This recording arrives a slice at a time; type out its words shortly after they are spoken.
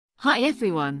Hi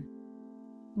everyone!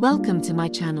 Welcome to my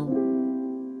channel.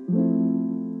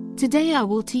 Today I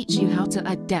will teach you how to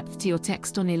add depth to your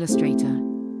text on Illustrator.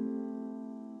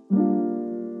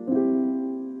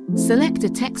 Select a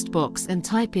text box and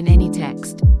type in any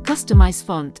text, customize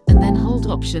font and then hold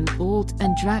Option Alt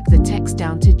and drag the text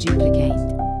down to duplicate.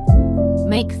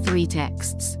 Make 3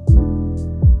 texts.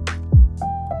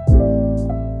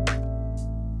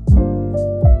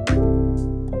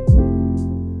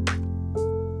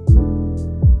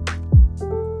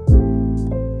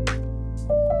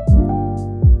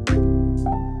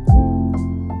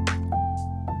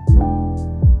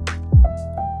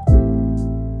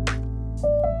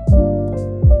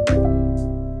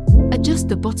 Adjust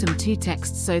the bottom 2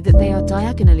 texts so that they are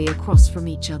diagonally across from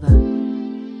each other.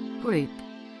 Group.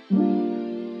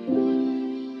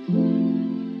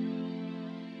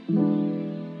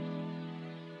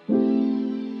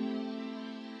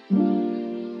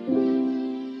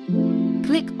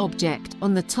 Click Object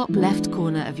on the top left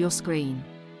corner of your screen.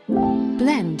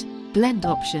 Blend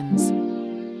options.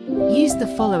 Use the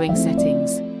following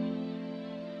settings.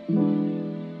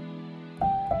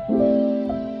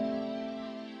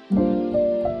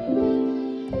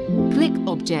 Click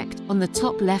Object on the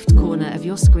top left corner of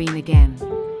your screen again.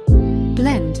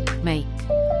 Blend, Make.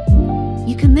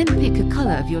 You can then pick a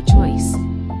color of your choice.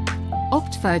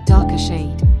 Opt for a darker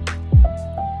shade.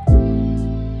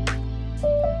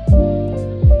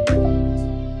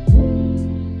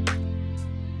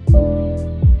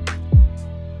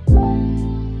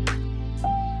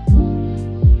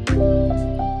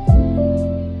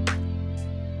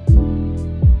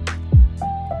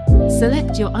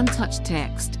 Select your untouched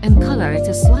text and color it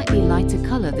a slightly lighter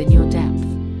color than your depth.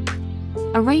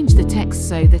 Arrange the text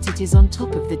so that it is on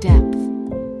top of the depth.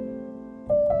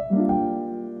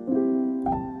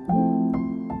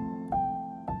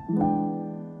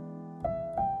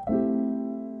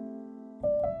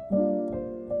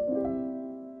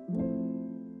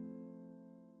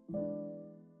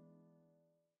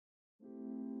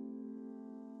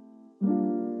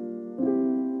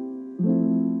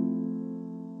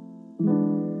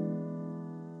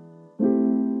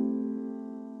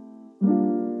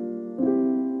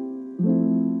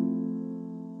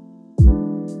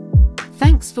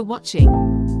 Thanks for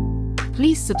watching.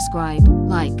 Please subscribe,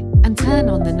 like, and turn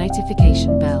on the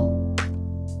notification bell.